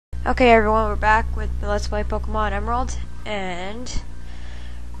Okay everyone, we're back with the Let's Play Pokemon Emerald, and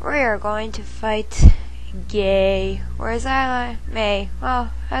we are going to fight Gay. Or is that May?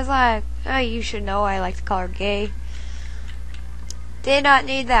 Well, you should know I like to call her Gay. Did not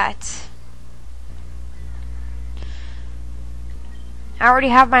need that. I already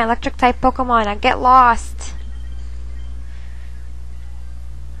have my electric type Pokemon. I get lost.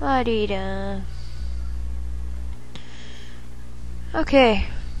 La-dee-da. Okay.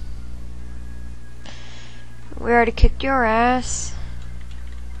 We already kicked your ass.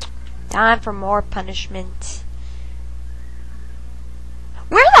 Time for more punishment.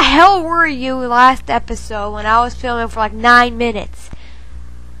 Where the hell were you last episode when I was filming for like 9 minutes?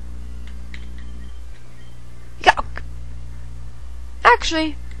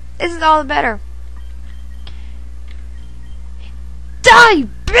 Actually, this is all the better. Die,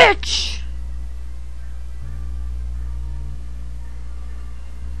 bitch!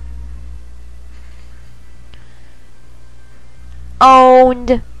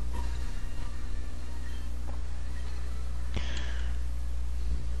 Owned.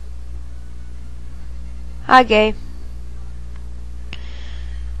 Hi, Gay.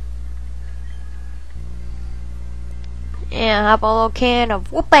 Yeah, have a little can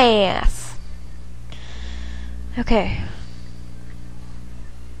of whoop ass. Okay.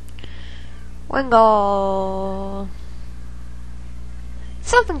 Wingull.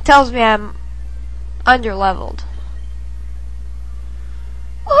 Something tells me I'm underleveled.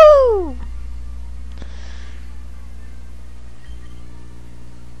 Woo!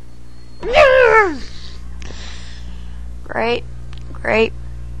 Great, great.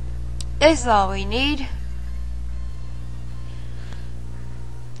 This is all we need.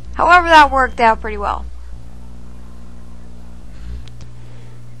 However, that worked out pretty well.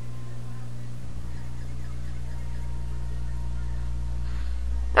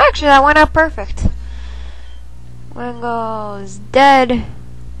 Actually, that went out perfect. Wingull is dead.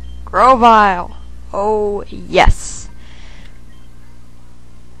 Grovyle. Oh, yes.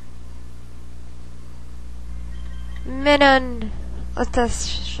 Minun. Let's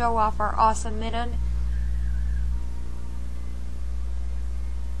just show off our awesome Minun.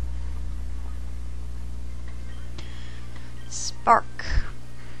 Spark.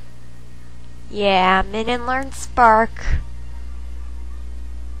 Yeah, Minun learned Spark.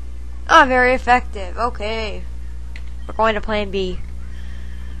 Ah, very effective. Okay. We're going to plan B.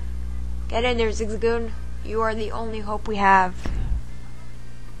 Get in there, Zigzagoon. You are the only hope we have.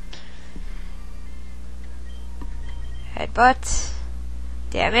 Headbutt.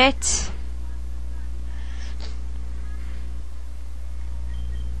 Damn it.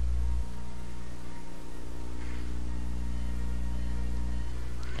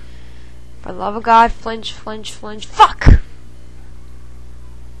 For the love of God, flinch, flinch, flinch. Fuck!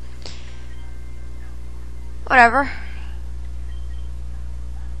 Whatever.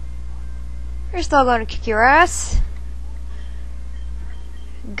 We're still going to kick your ass.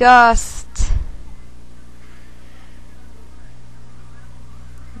 Gust.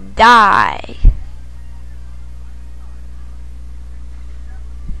 Die.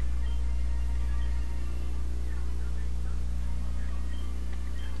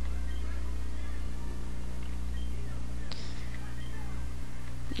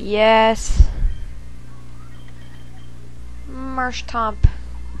 Yes. Marshtomp.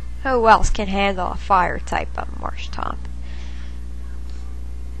 Who else can handle a fire type of Marshtomp?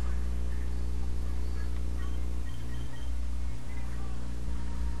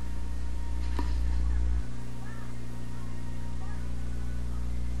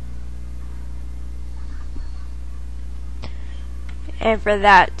 And for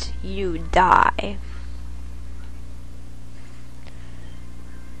that, you die.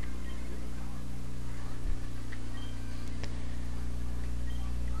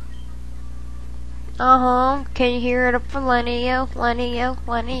 Can you hear it up for Lenio? Lenio,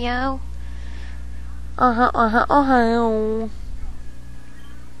 Lenio.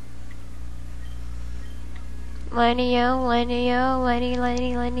 Lenio, Lenio,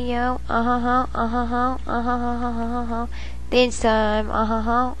 Lenio. Dance time.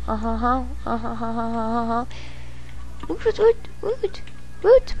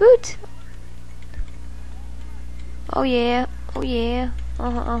 Woot. Oh yeah.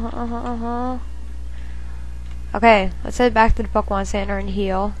 Okay, let's head back to the Pokemon Center and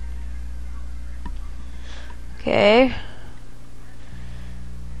heal. Okay.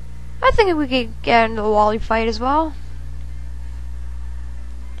 I think we could get into the Wally fight as well.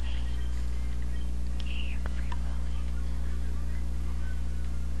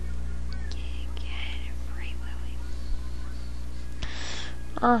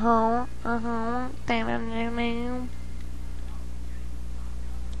 Damn.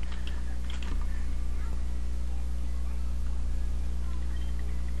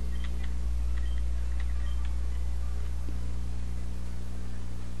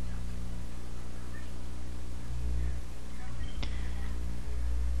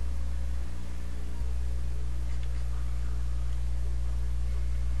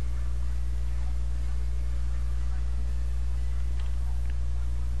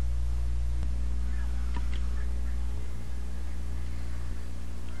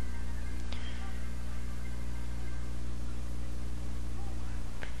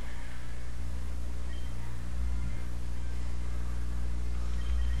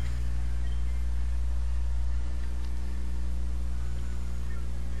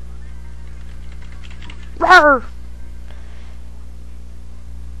 Rawr!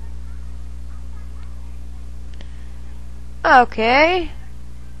 Okay.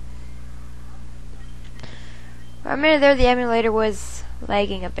 For a minute there, the emulator was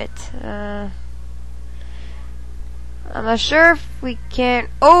lagging a bit. I'm not sure if we can.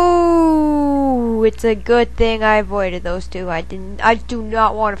 Oh, it's a good thing I avoided those two. I do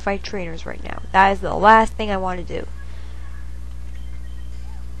not want to fight trainers right now. That is the last thing I want to do.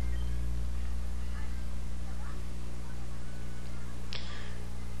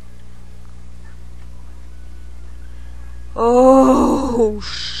 Oh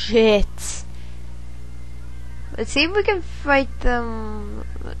shit. Let's see if we can fight them.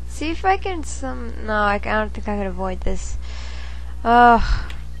 Let's see if I can no, I don't think I can avoid this. Not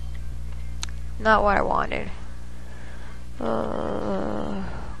what I wanted.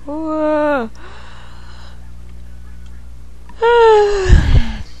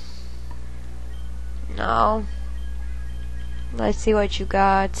 No. Let's see what you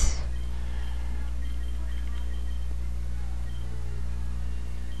got.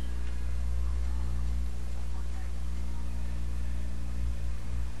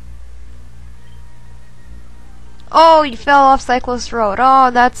 Oh, you fell off Cyclist Road.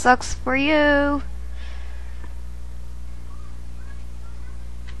 Oh, that sucks for you.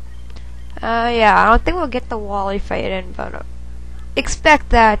 Yeah, I don't think we'll get the Wally fight in, but expect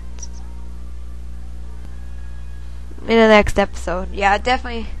that in the next episode. Yeah,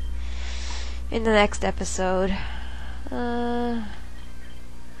 definitely in the next episode.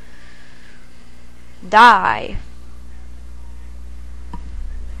 Die.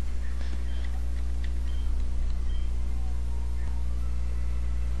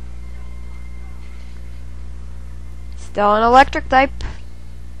 Still an electric type.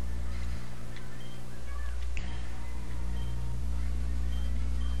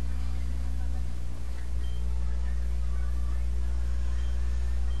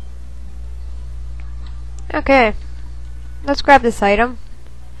 Okay, let's grab this item.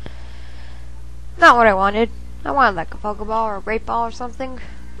 Not what I wanted. I wanted like a Pokeball or a Great Ball or something.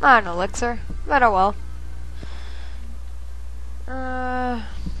 Not an elixir, but oh well.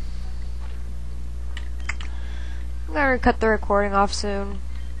 I'm gonna cut the recording off soon.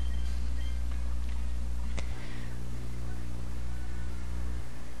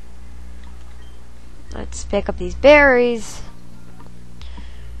 Let's pick up these berries.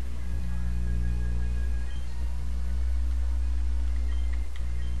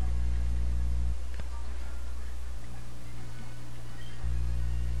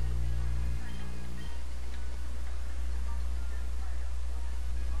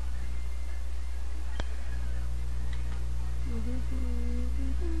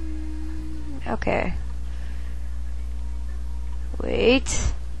 Okay.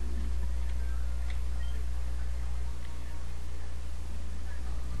 Wait.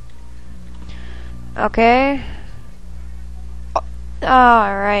 Okay.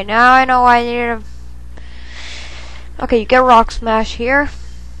 Alright, now I know why I needed a... Okay, you get Rock Smash here.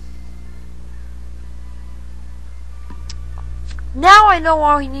 Now I know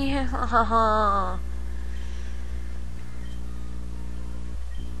why we need him.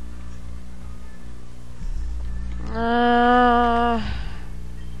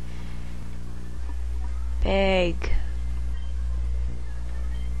 Big.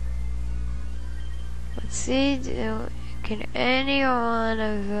 Let's see, can any one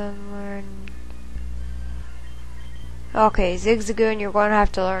of them learn? Okay, Zigzagoon, you're going to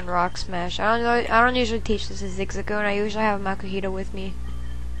have to learn Rock Smash. I don't usually teach this to Zigzagoon. I usually have Makuhita with me.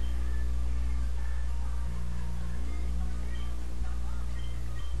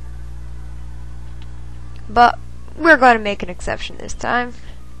 But we're going to make an exception this time.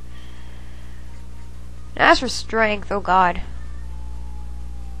 As for strength, oh god.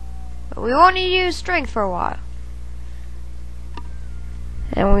 But we won't need to use strength for a while.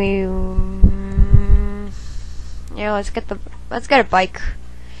 And we, yeah, let's get a bike.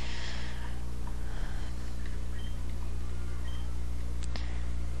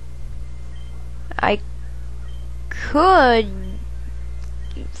 I could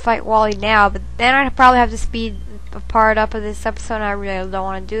fight Wally now, but then I'd probably have to speed a part up of this episode, and I really don't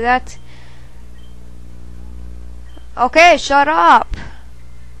want to do that. Okay, shut up!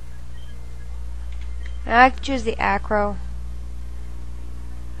 I can choose the acro.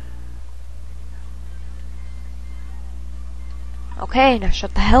 Okay, now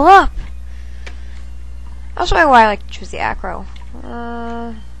shut the hell up! I'll show you why I like to choose the acro.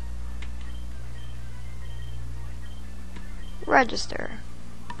 Register.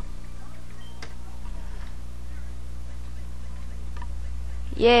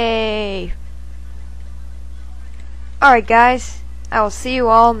 Yay! Alright guys, I will see you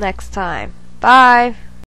all next time. Bye!